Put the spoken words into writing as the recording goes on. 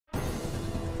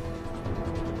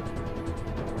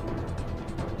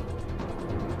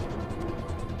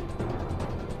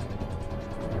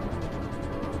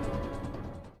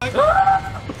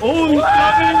Oh, he's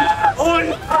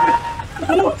coming!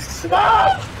 Oh,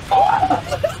 stop!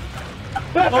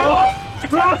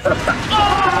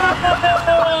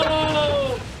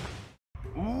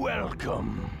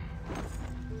 Welcome.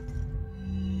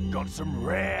 Got some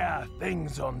rare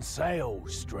things on sale,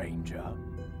 stranger.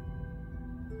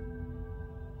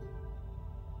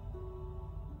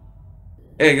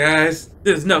 Hey guys,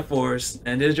 this is Nut Force,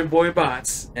 and this is your boy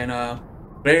Bots, and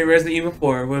playing Resident Evil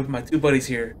 4 with my two buddies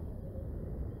here.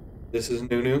 This is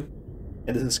Nounou.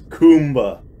 And this is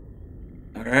Kumba.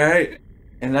 Alright,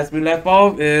 and last we left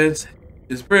off is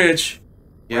this bridge.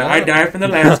 Yeah, I died from the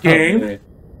last game,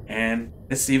 and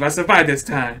let's see if I survive this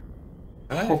time.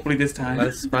 Right. Hopefully this time.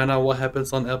 Let's find out what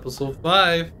happens on episode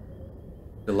 5.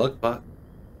 Good luck, Bot.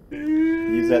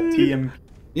 Use that TM.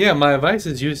 Yeah, my advice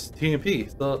is use TMP.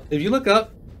 So if you look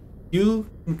up, you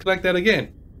can collect that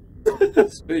again.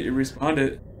 Sweet, you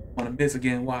responded on a miss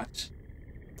again, watch.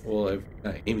 Well, if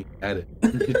not aiming at it,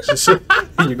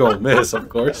 you're gonna miss, of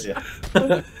course. Yeah.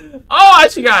 Oh, I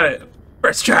actually got it!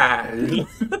 First try!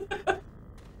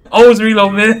 Always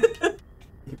reload, man!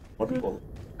 Wonderful.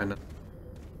 I know.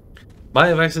 My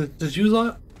advice is just use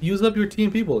up your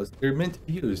TMP bullets. They're meant to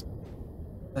be used.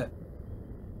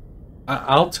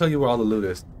 I'll tell you where all the loot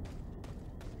is.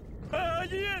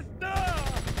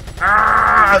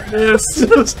 Ah, miss!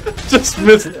 just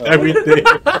missed everything.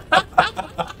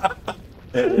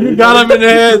 You got him in the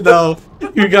head, though.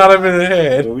 You got him in the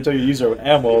head. When we tell you to use our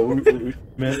ammo, we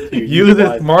meant to Use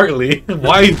it smartly,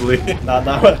 wisely.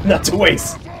 Not to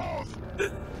waste.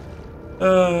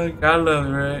 Gotta love it,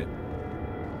 right?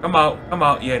 Come out, come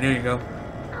out. Yeah, there you go.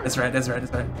 That's right, that's right,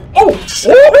 that's right. Oh!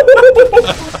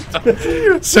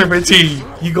 Serpentine,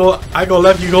 you go. I go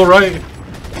left. You go right.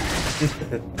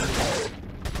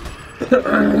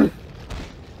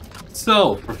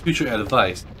 So, for future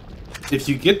advice, if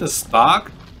you get the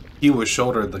stock, he will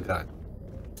shoulder the gun.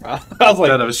 I was like,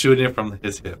 Instead of shooting it from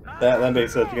his hip. that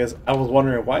makes sense because I was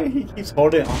wondering why he keeps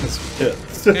holding it on his hip.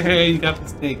 Hey, you got the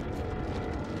snake.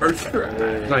 First try.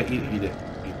 Right, eat it.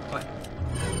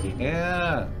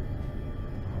 Yeah.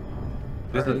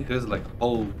 There's like a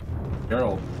whole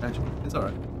barrel. It's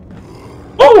alright.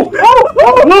 Oh!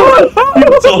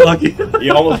 You're so lucky.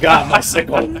 You almost got my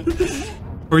sickle.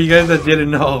 For you guys that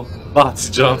didn't know, Bots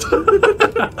jumped.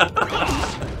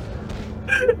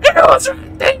 It was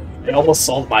right there. You almost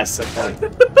sold my sickle.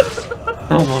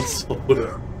 Almost sold it.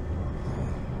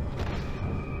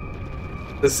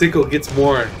 The sequel gets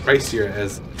more pricier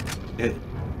as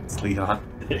it's Leon.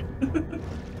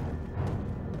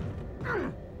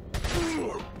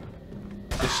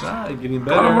 Good shot, getting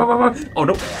better. Oh,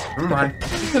 nope. Never mind.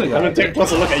 I'm gonna take a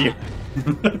closer look at you.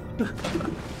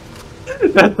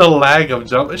 That's the lag of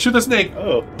jump. Shoot the snake.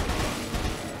 Oh.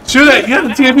 Shoot it. You have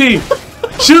the TMP.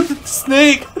 Shoot the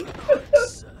snake.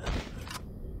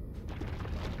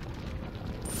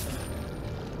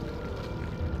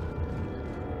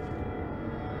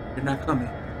 You're not coming.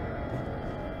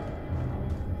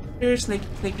 Here, snakey,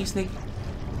 snakey, snakey.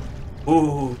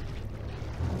 Ooh.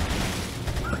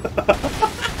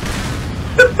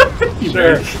 He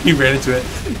ran into it.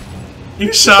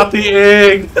 You shot the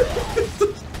egg.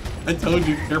 I told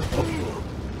you, careful.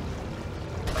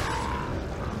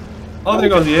 Oh, there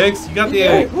goes the eggs. You got the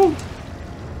egg.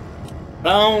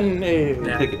 Down egg.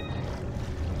 Yeah. Take it.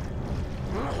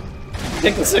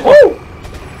 Take the sickle.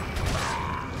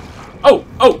 Oh,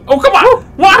 come on!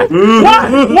 What?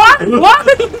 What?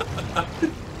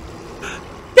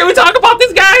 Can we talk about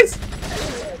this, guys?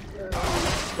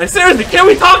 Like, seriously, can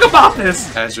we talk about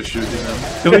this? As you're shooting them.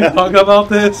 Can we talk about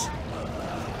this?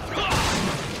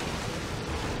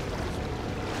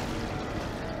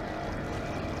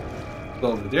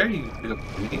 Go over there, you can pick up the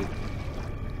grenade.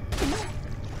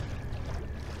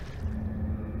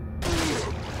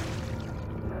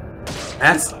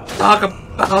 Let's talk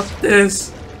about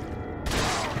this.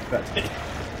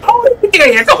 Oh,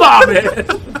 yeah, come on, man.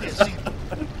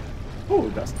 Oh,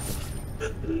 that's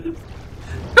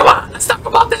Come on, let's talk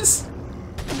about this.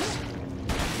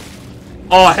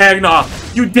 Oh, heck no.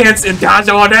 You danced and dodged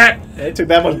all that? it took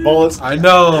that much bullets. I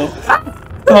know.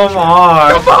 Come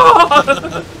on. Come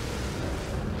on.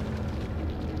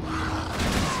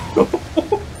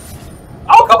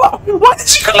 Oh, come on. Why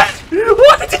did you collect?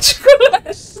 Why did you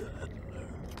collect?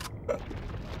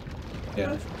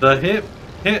 Yeah. The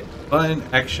hit button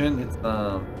action, it's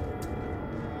oh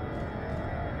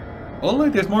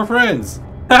look, there's more friends.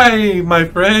 Hi, my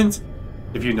friends.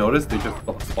 If you notice, they just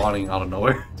spawning out of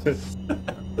nowhere. Is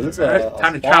this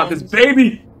Time to count this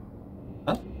baby.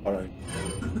 Huh? Alright.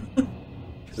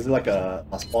 Is it like a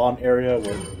spawn area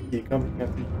where he comes?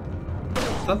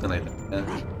 Something like that.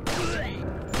 Yeah.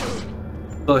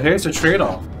 So here's the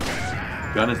trade-off.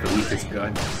 Gun is the weakest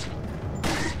gun.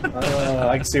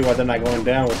 I can see why they're not going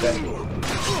down with that.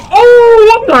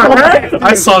 Oh, what the heck?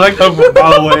 I saw that come from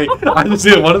far away. I just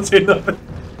didn't want to say nothing.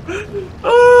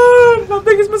 Oh, my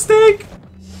biggest mistake.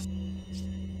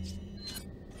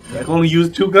 I can only use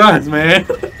 2 guns, man.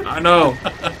 I know.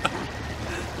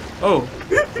 Oh.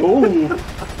 Ooh.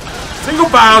 Single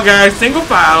file, guys. Single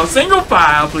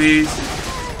file, please.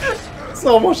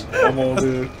 So much ammo,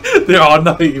 dude. They're all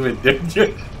not even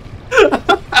danger.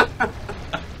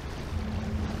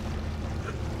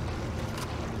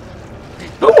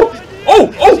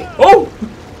 Oh!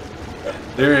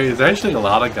 There is actually a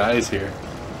lot of guys here.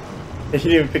 He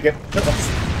didn't even pick it.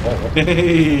 Oh.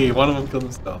 Hey, one of them killed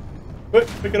himself. Quick,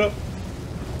 pick it up.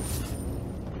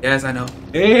 Yes, I know.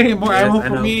 Hey, more Yes, ammo I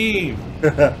for know. me.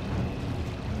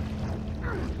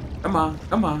 Come on.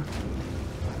 Come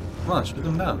on, shoot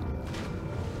them down.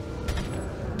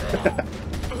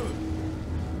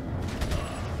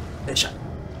 Headshot.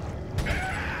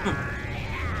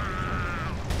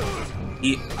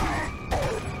 Yeah.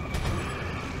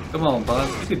 Come on, boss.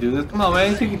 You can do this. Come on,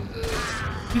 man.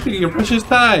 You take your precious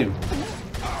time.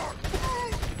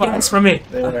 Hands from me.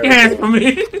 There. Hands from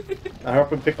me. I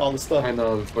hope we pick all the stuff. I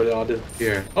know, before they all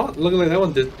disappear. Oh, look like that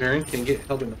one disappearing. Can get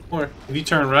help in the more. If you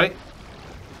turn right,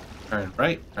 turn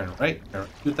right.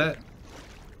 Do that.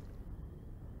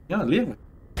 Yeah, leave it.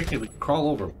 Technically, crawl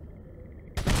over.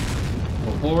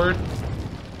 Go forward.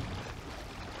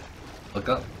 Look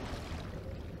up.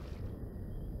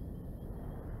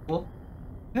 Well,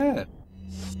 yeah.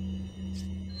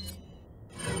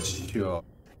 Sure.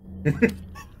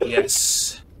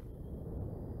 Yes.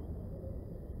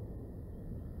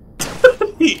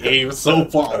 He aimed so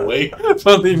far away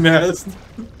from the nest.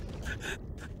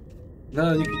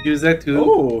 No, you can use that too.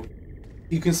 Ooh.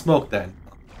 You can smoke that.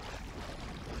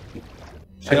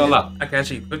 Chill out. I can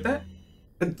actually equip that?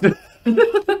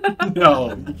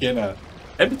 No, you cannot.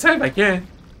 Every time I can.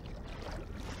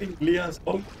 Leon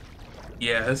spoke.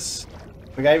 Yes.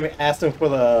 The guy even asked him for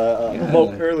the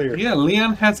smoke earlier. Yeah,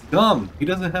 Leon has gum. He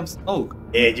doesn't have smoke.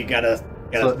 Yeah, you gotta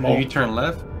So smoke. if you turn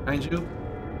left behind you,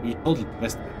 you totally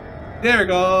missed it. There it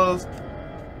goes.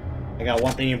 I got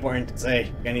one thing important to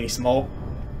say. Got any smoke?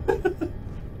 Got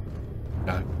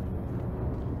it.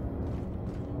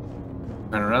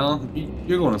 Turn around.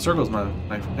 You're going in circles, my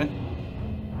friend.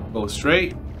 Go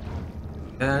straight.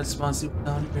 Yeah, I just want to see what's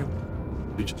down here.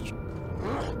 You just.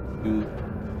 You.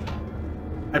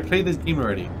 I played this game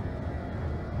already.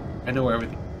 I know where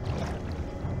everything.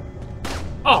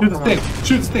 Oh, Shoot the come thing! on.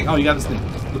 Shoot the thing! Oh, you got this thing.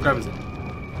 Go grab his thing.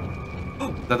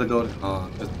 Is that the gold? Oh,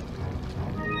 just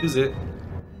use it.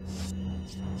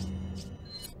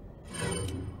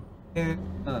 Yeah.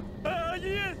 Oh,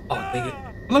 dang it.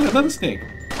 Look, another snake.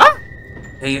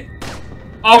 Dang it.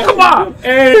 Oh, come on!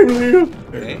 Hey, Leon!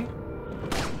 Okay.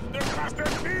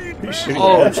 You shooting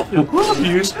Oh, at?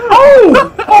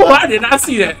 Oh, I did not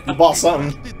see that. You bought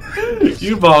something.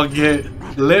 you ball get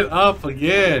lit up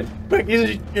again. Quick,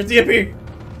 use your DMP.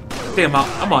 Damn,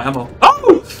 I'm on ammo.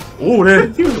 Oh! Oh,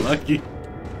 man, you were lucky.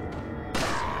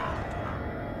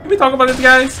 Can we talk about this,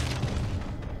 guys?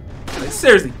 Like,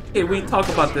 seriously, can we talk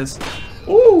about this?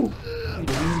 Ooh, you're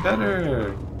doing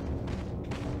better.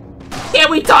 Can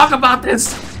we talk about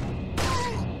this?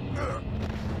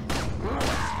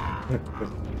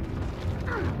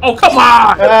 Oh, come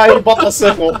on! Ah, you bought the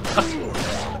sickle.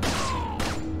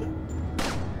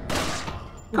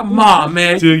 Come on,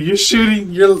 man. Dude, you're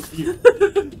shooting.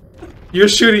 You're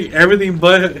shooting everything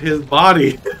but his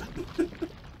body.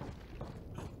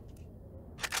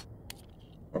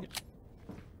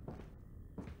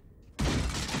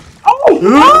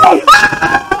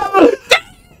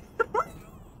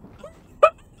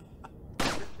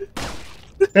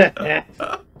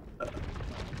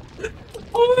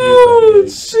 Oh,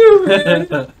 shoot, man.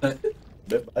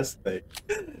 The best thing.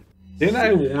 Didn't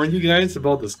I warn you guys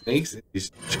about the snakes in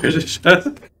these treasure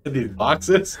chests in these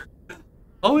boxes?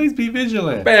 Always be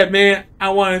vigilant. Bad man, I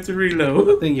wanted to I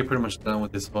reload. think you're pretty much done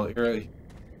with this whole area.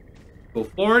 Go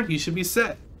forward, you should be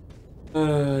set.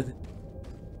 Another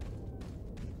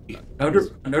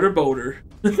boulder.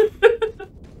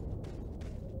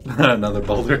 Another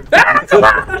boulder.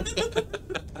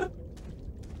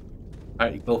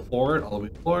 Alright, you go forward, all the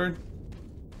way forward.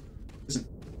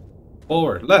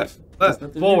 Forward, left,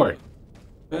 forward.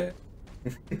 Okay.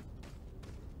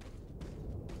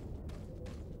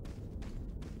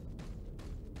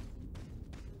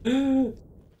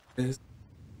 This.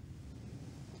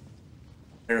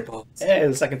 Hey,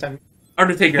 the second time.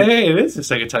 Undertaker. Hey, it is the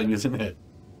second time using it.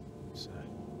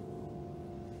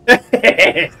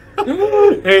 Hey,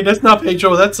 that's not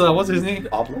Pedro, that's, what's his name?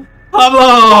 Pablo?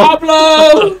 Pablo!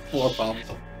 Pablo! Poor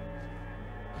Pablo.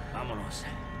 Vámonos.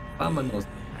 Vámonos.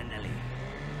 Ándale.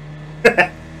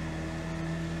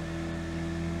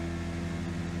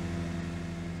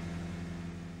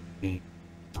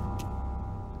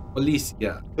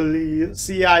 Policia. Police,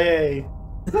 CIA.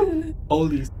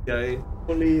 Policia.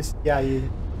 Police, CIA.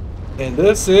 And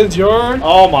this is your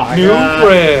Oh my new god.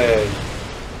 friend.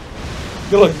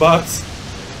 Good luck, boss.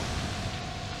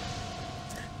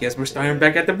 Guess we're starting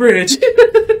back at the bridge.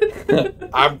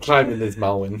 I'm climbing this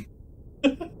mountain.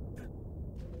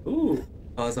 Ooh.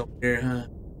 Oh, it's over here, huh?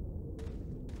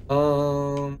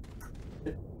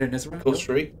 Turn this around. Go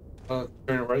straight.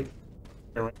 Turn right.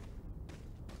 Turn right.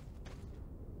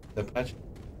 The patch.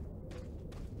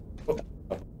 Oh.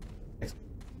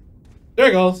 There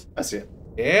it goes. I see it.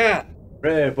 Yeah.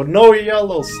 Red, but no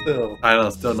yellow still. I know,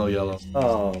 still no yellow.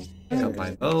 Oh. I got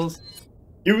my nose.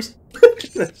 Use.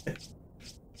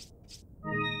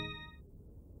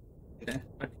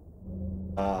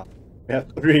 We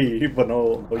have 3, but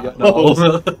no yellow.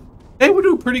 No. Hey, we're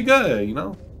doing pretty good, you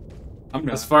know? I'm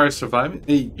not. As far as surviving.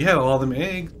 Hey, you had all them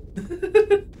eggs.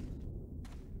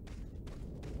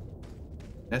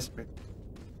 That's great.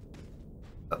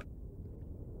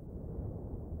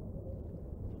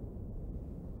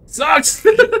 Sucks!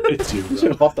 It's you, You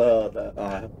should bro. have bought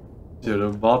the Should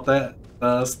have bought that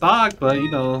stock, but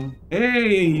you know,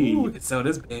 hey. Ooh, we can sell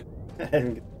this baby.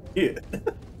 and yeah.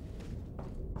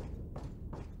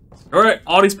 Alright,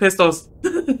 all these pistols.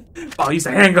 Oh, use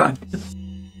a handgun.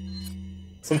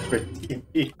 Some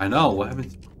pretty. I know, what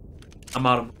happened? I'm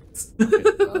out of bullets.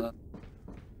 Okay,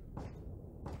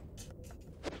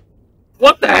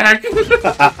 What the heck?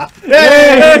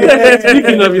 hey!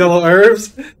 Speaking of yellow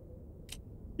herbs.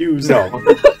 Use. No.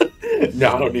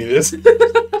 No, I don't need this. You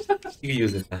can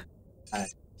use it.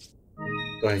 Alright.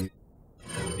 Go ahead.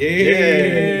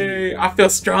 Yay! I feel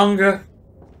stronger.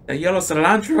 The yellow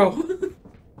cilantro.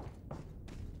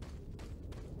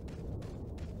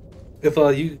 If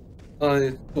you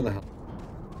what the hell?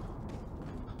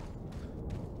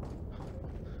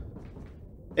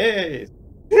 Hey.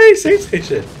 Hey, save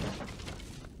station.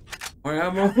 More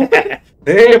ammo.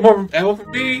 Hey, more ammo for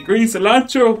me. Green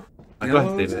cilantro. I go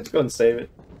ahead and save Let's it. go and save it.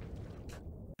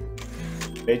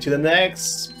 Made to the next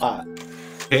spot.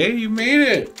 Hey, you made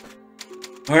it.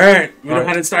 Alright, we don't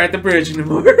have to start at the bridge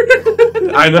anymore.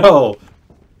 I know.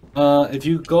 If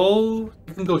you go,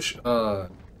 you can go.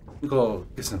 You can go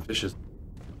get some fishes.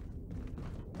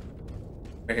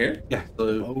 Right here? Yeah.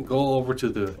 So go over to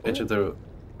the edge of the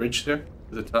bridge there,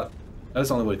 to the top. That's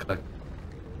the only way to collect.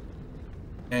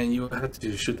 And you have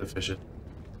to shoot the fishes.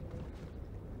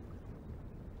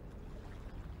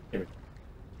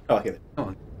 Oh, here. Come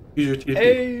on. Use your TP.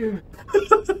 Hey. You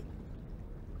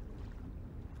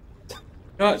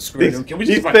know what? Screw them. Can we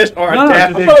These just fish fight? are No, no,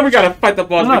 damn. they- Oh, we gotta fight the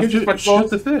boss. No, we can just fight the boss. shoot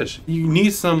the fish. You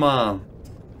need some.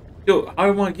 Dude, I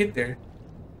don't want to get there.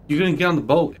 You're gonna get on the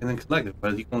boat and then collect it,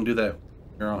 but you can't do that.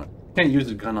 You're on. You can't use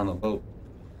a gun on the boat,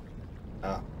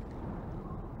 Oh.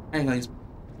 Hang on,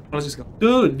 let's just go.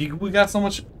 dude. We got so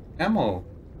much ammo.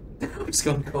 I'm just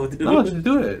gonna go, dude. No, just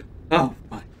do it. Oh,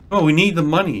 fine. Oh, we need the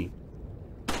money.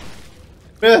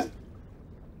 Fifth.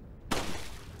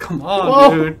 Come on,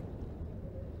 Whoa. dude.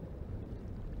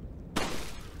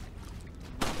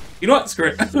 You know what? Screw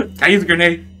it. Can I use a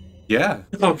grenade? Yeah.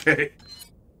 Okay.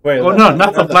 Wait. Oh no,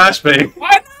 not the flashbang.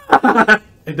 What?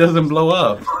 It doesn't blow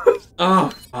up. Oh,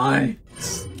 fine.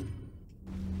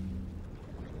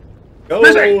 Go.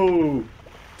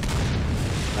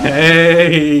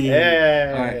 Hey.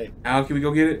 Hey. Alright, now can we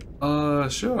go get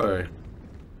it? Sure.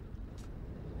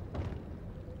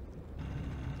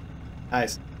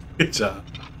 Nice. Good job.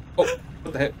 Oh,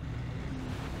 what the heck?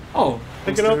 Oh.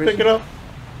 Pick it up. Pick it up.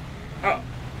 Oh.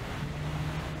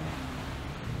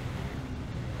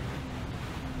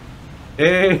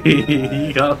 Hey,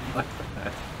 you got like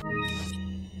that.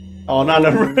 Oh, not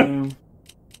a.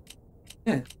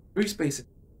 Yeah, respace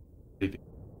it.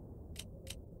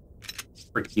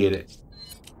 Forget it.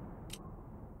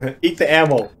 Eat the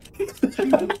ammo.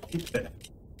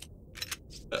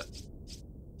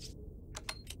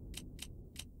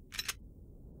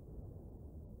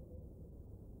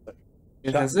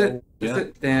 Yeah, that's it. That's Yeah.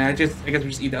 it. Then I guess we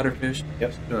just eat the other fish.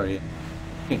 Yep. Sure, yeah.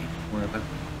 Can't worry about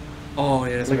Oh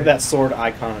yeah, that's Look right. at that sword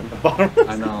icon at the bottom. it.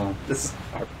 I know. This.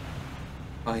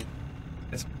 Fine.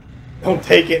 Don't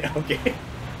take it. Okay.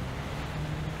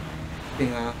 Thing,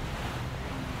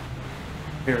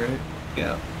 here, right?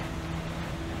 Yeah.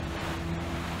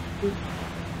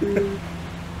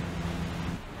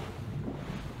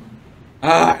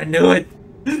 Ah, I knew it.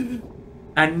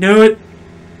 I knew it.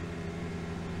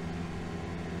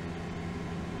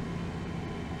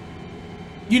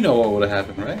 You know what would have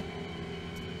happened, right?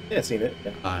 Yeah, I've seen it.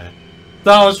 Yeah. Alright.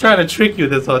 So I was trying to trick you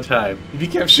this whole time. If you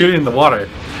kept shooting in the water,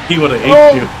 he would have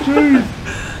ate you.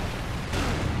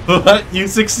 But you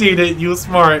succeeded. You were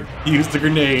smart. You used the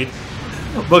grenade.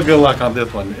 But good luck on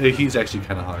this one. He's actually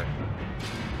kind of hard.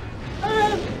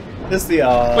 This is the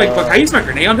Wait, but can I use my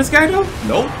grenade on this guy though?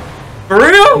 Nope. For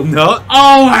real? No.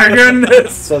 Oh my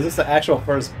goodness. So is this the actual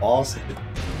first boss?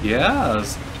 Yeah.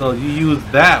 So you use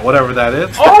that, whatever that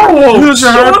is. Oh! Use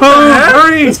your harpoon.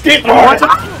 Hurry! Escape! You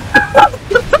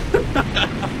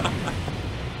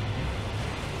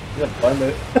have fun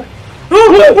with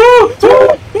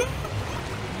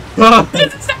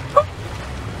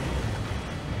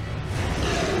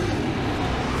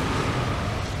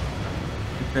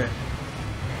Okay.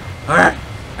 Alright,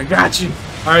 I got you.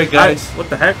 Alright, guys. What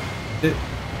the heck?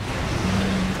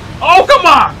 Oh, come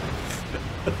on!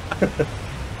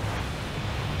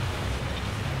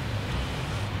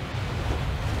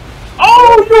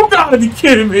 Oh, you gotta be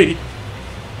kidding me!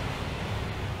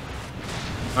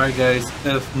 Alright, guys.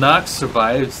 If Nox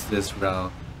survives this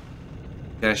round,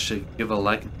 you guys should give a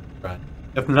like and subscribe.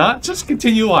 If not, just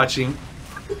continue watching.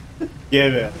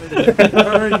 Give it.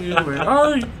 Are you?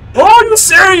 Are you? Oh, are you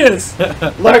serious?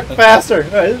 Look faster!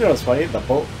 Oh, you know what's funny? The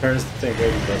bolt turns the same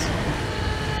way he does.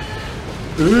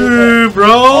 Ooh, bro!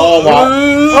 Oh, wow.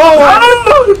 Oh, wow.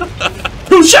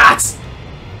 2 shots!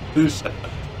 2 shots.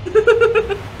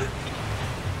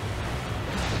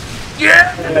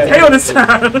 Yeah! KO this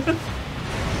time!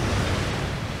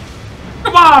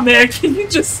 Come on, man! Can you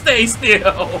just stay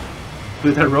still?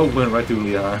 Dude, that rope went right through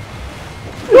Leon.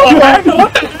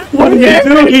 What are you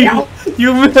doing?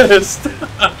 You missed!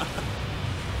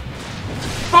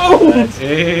 Oh!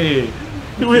 Hey!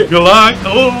 Good luck!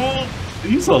 Oh!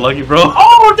 You so lucky, bro!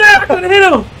 Oh, damn! I couldn't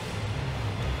hit him!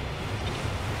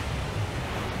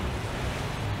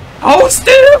 Oh,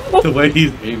 still! The way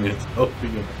he's aiming is so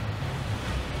big.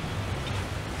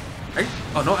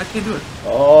 Oh, no, I can't do it.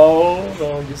 Oh,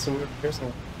 no, you so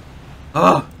personal.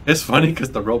 Oh, it's funny because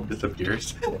the rope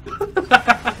disappears. Dude,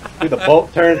 the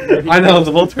bolt turns. I know,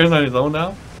 the bolt turns on his own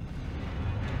now.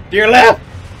 To your left!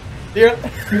 To your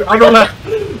I don't know.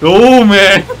 Oh,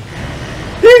 man!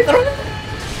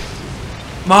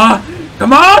 Come on!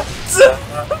 Come on!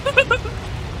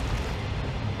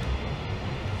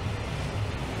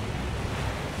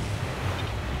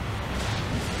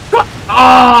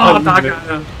 Oh, I got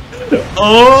him.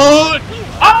 Oh!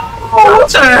 Oh, what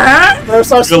the heck? Good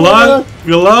luck!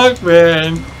 Good luck,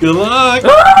 man! Good luck!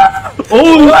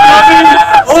 Oh!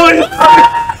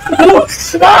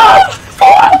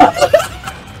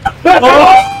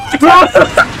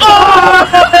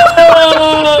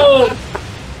 Oh!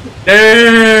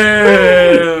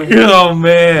 Damn! Oh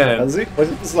man! Was it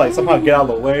just like somehow get out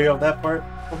of the way of that part?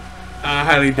 I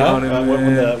highly doubt it, man.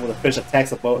 When the fish attacks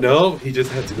the boat. No, he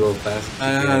just had to go fast.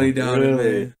 I highly doubt it,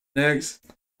 Really? man. Next.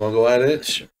 Wanna go at it?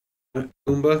 Sure.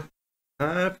 Kumba?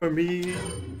 Time for me.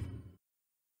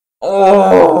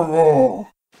 Oh!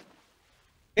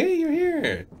 Hey, you're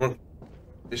here! Come on.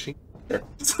 Fishing? Sure.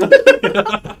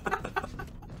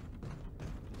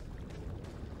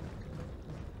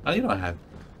 Oh, you don't have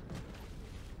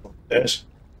Fish.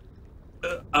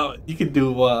 you can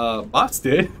do what Bots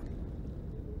did.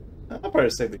 I'll probably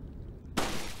say the.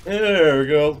 There we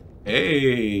go.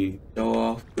 Hey! Go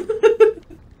off.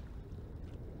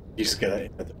 You just gotta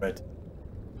aim at the red.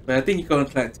 But I think you're going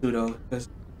to plant too, though. Cause...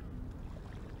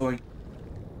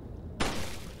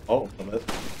 Oh,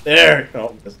 there.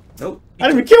 Oh, Nope. I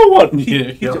didn't even kill one.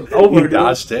 He jumped over, he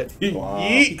dodged it. Wow.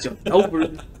 He jumped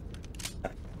over.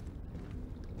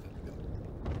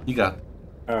 You got it.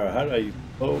 Alright, how do I use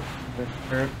boat?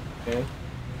 Okay. Okay.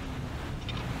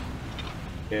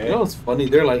 You know what's funny?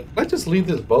 They're like, let's just leave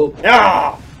this boat.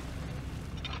 Yeah!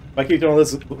 If I keep doing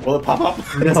this, will it pop up?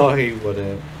 No, he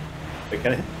wouldn't. Wait,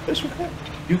 can I hit fish with that?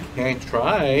 You can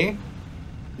try.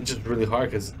 It's just really hard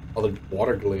because all the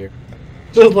water glare.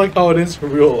 Just like how it is for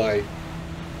real life.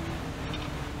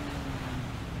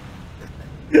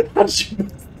 How'd you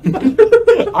miss?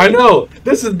 I know!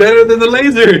 This is better than the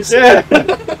lasers! Yeah!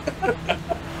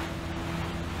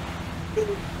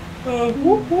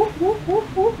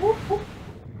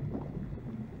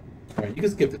 Alright, you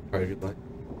can skip this part if you'd like.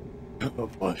 Oh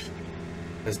boy.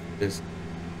 Let's do this.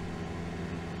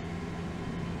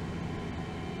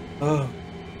 Oh.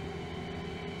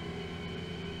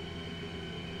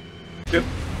 Yep.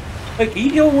 Like, can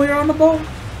you heal when you're on the boat?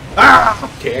 Ah!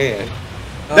 Can.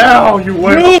 Now you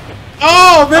win!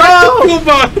 Oh, man! Oh!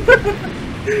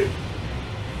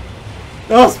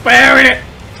 No, spam it!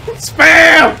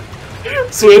 Spam!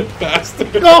 Swim faster.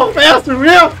 Go faster,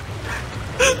 real!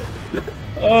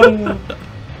 Oh.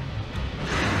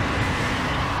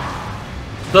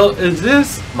 So is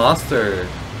this monster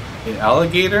an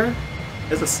alligator?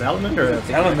 It's a salamander.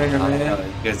 Salamander,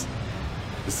 man. Yes.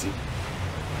 Let's see.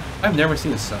 I've never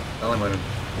seen a salamander.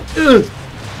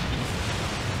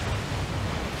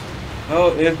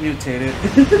 Oh, it's mutated.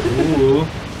 Ooh.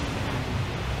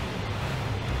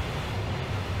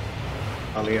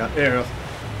 There.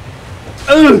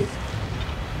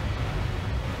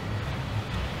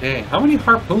 Dang, how many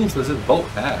harpoons does this boat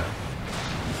have?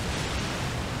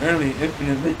 Apparently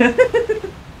infinite.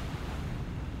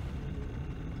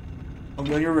 Oh,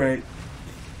 no, you're right.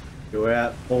 Go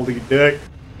at Baldy Dick.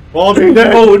 Baldy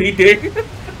Dick. Holy dick.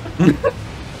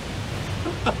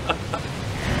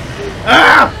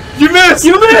 Ah! You missed!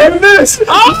 You missed! You missed!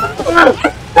 Ah!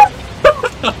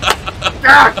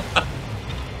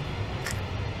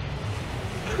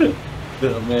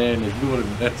 Oh man, if you would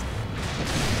have missed.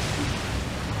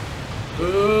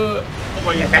 Oh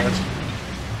my gosh.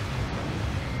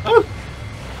 Oh.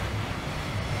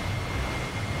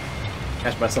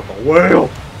 Catch myself a whale.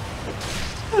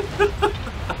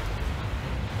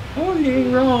 Oh, you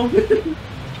ain't wrong.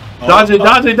 Dodge it,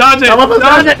 dodge it, dodge it!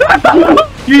 Dodge it!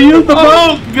 You used the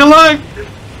boat! Good luck!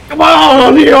 Come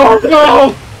on, Yorch,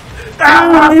 go!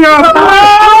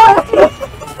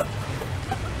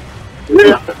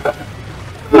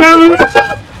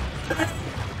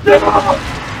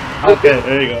 Okay,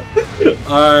 there you go.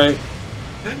 Alright,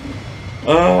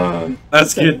 Oh,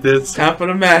 let's get this. time for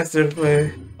the master to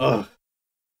play. Ugh.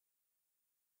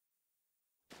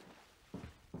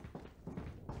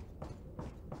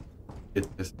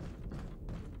 Get this.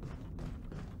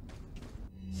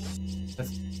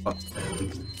 That's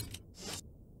fucking.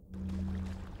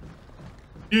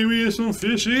 Give me some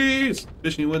fishies!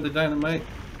 Fishing with the dynamite.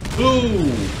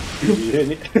 Ooh!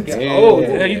 Yeah. Oh,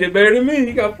 yeah, you did better than me.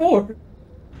 You got 4.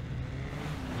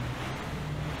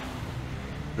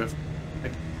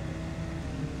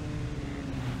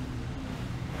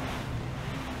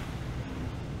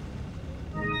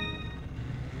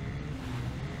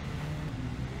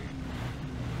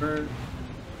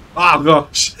 Oh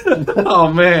gosh!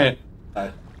 Oh man!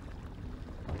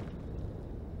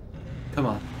 Come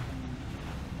on.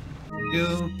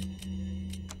 You.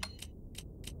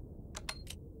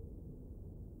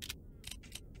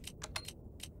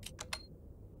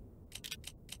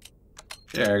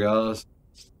 There it goes.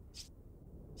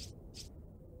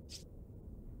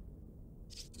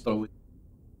 So.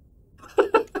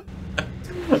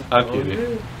 I'm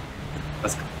kidding.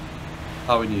 That's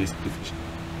all we need is 2 fish.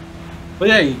 But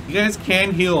yeah, you guys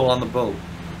can heal on the boat.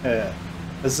 Yeah.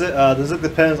 Does it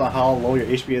depend on how low your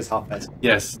HP is, how fast?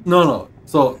 Yes. No.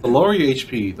 So the lower your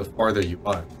HP, the farther you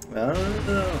are. Oh.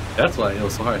 That's why it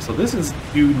was so hard. So this is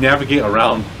you navigate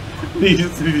around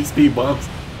these speed bumps.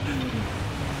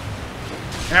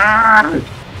 Ah!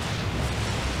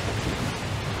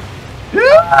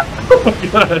 Oh my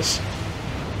gosh.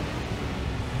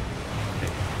 Okay.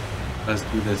 Let's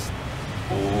do this.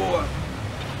 Oh.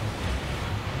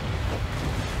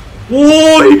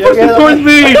 Whoa, he pushed it towards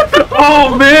me!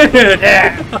 Oh man!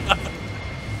 Yeah.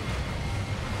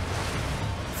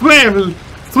 Swim!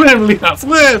 Swim, Leon,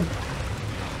 swim!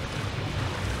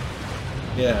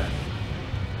 Yeah.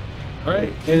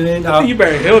 Alright, and then You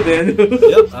better heal then.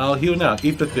 yep, I'll heal now.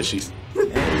 Eat the fishies.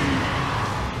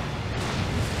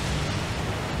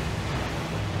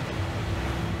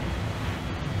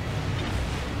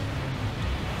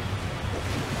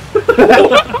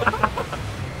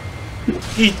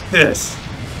 Eat this.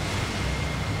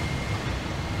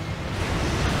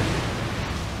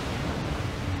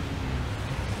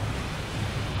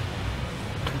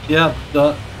 Yeah,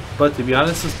 but to be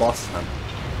honest, this boss time.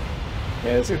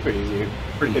 Yeah, it's pretty easy.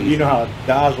 Pretty If easy. you know how to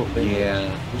dodge with things.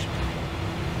 Yeah.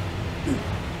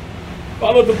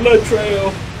 Follow the blood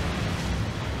trail.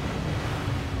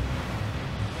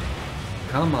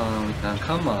 Come on, now,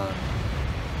 come on.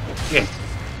 Yeah.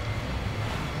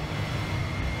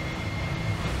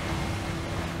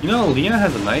 You know, Leon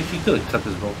has a knife. He could have cut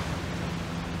this rope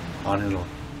on his own.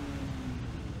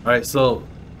 Alright, so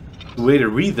the way to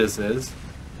read this is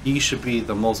he should be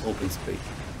the most open space.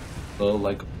 So,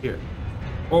 like here.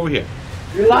 Over here.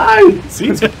 You're lying! See?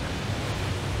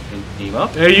 And team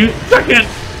up. There you second!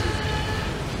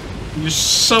 You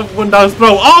shove one down his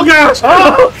throat. Oh gosh!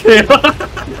 Oh, okay.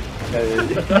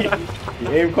 You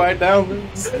aim quite down.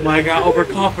 My God,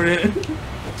 overconfident.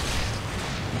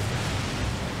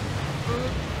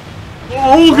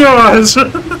 Oh gosh!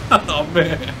 Oh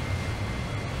man.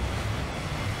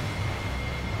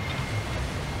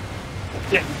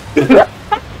 Yeah.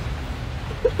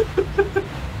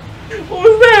 What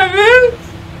was that, man?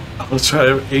 I was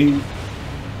trying to aim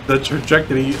the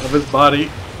trajectory of his body.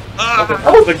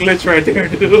 That was a glitch right there,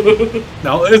 dude.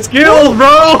 No, it's skills,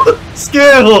 bro!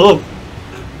 Skills!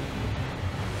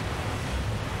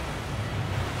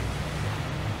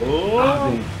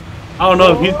 Oh. I don't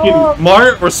know if he's getting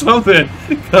smart or something,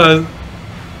 because...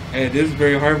 Hey, this is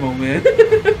very hard moment.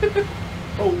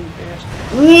 Oh,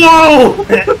 Whoa!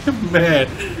 Man,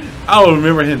 I don't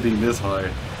remember him being this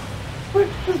hard. wait,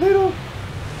 they don't.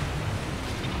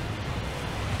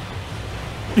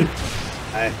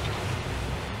 I.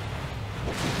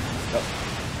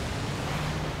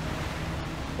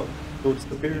 Go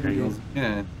disappear. There he goes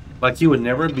again. Like he would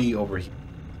never be over here.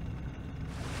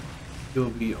 He will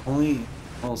be only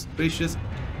most spacious.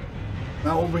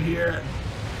 Not over here.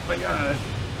 Oh my god.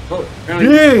 Oh,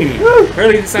 Dang!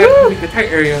 early decided to make the tight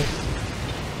area.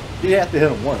 You have to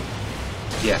hit him once.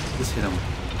 Yeah, just hit him.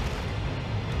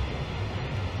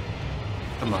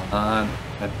 Come on.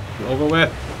 That's over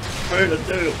with. Where to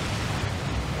do?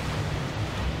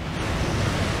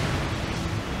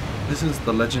 This is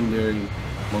the legendary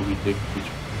Moby Dick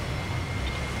creature.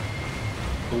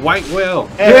 The white whale!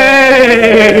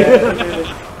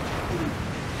 Yay!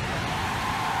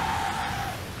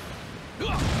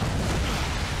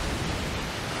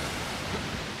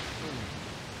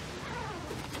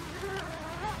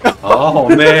 Oh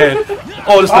man!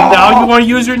 Oh, so now you want to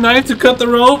use your knife to cut the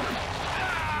rope?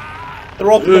 The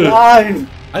rope is alive!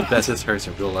 I bet this hurts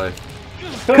in real life.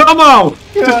 Come on!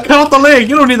 Just cut off the leg!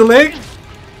 You don't need the leg!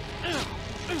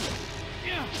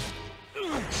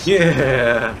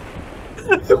 Yeah!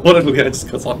 What if the guy just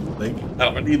cuts off the leg?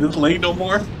 I don't need this leg no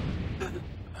more.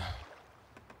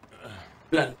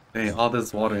 Hey, all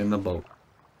this water in the boat.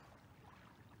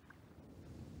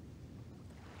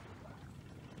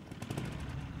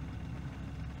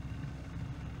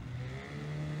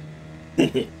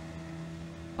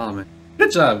 Oh man.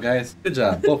 Good job, guys. Good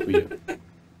job, both of you.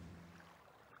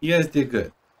 You guys did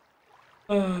good.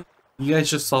 You guys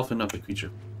just softened up the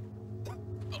creature.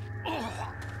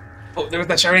 Oh, there was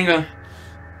that Sharingan.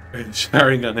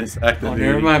 Sharingan is activated. Oh,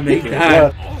 never mind, make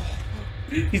that.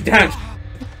 He's down.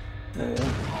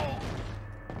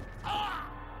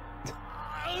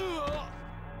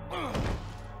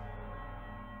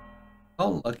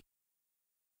 Oh, lucky.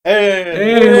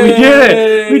 Hey, We did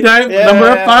it! We died number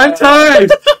of 5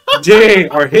 times! Dang,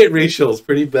 our hit ratio is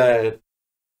pretty bad.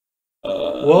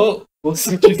 Well, we'll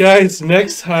see you guys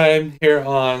next time here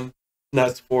on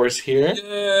Nuts Force here.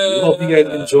 We hope you guys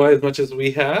enjoy as much as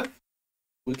we have.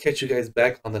 We'll catch you guys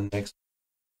back on the next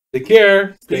one. Take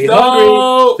care. Stay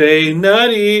hungry. Stay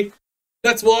nutty.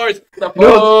 Nuts Force. Nuts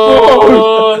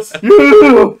Force.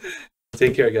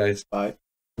 Take care, guys. Bye.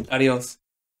 Adios.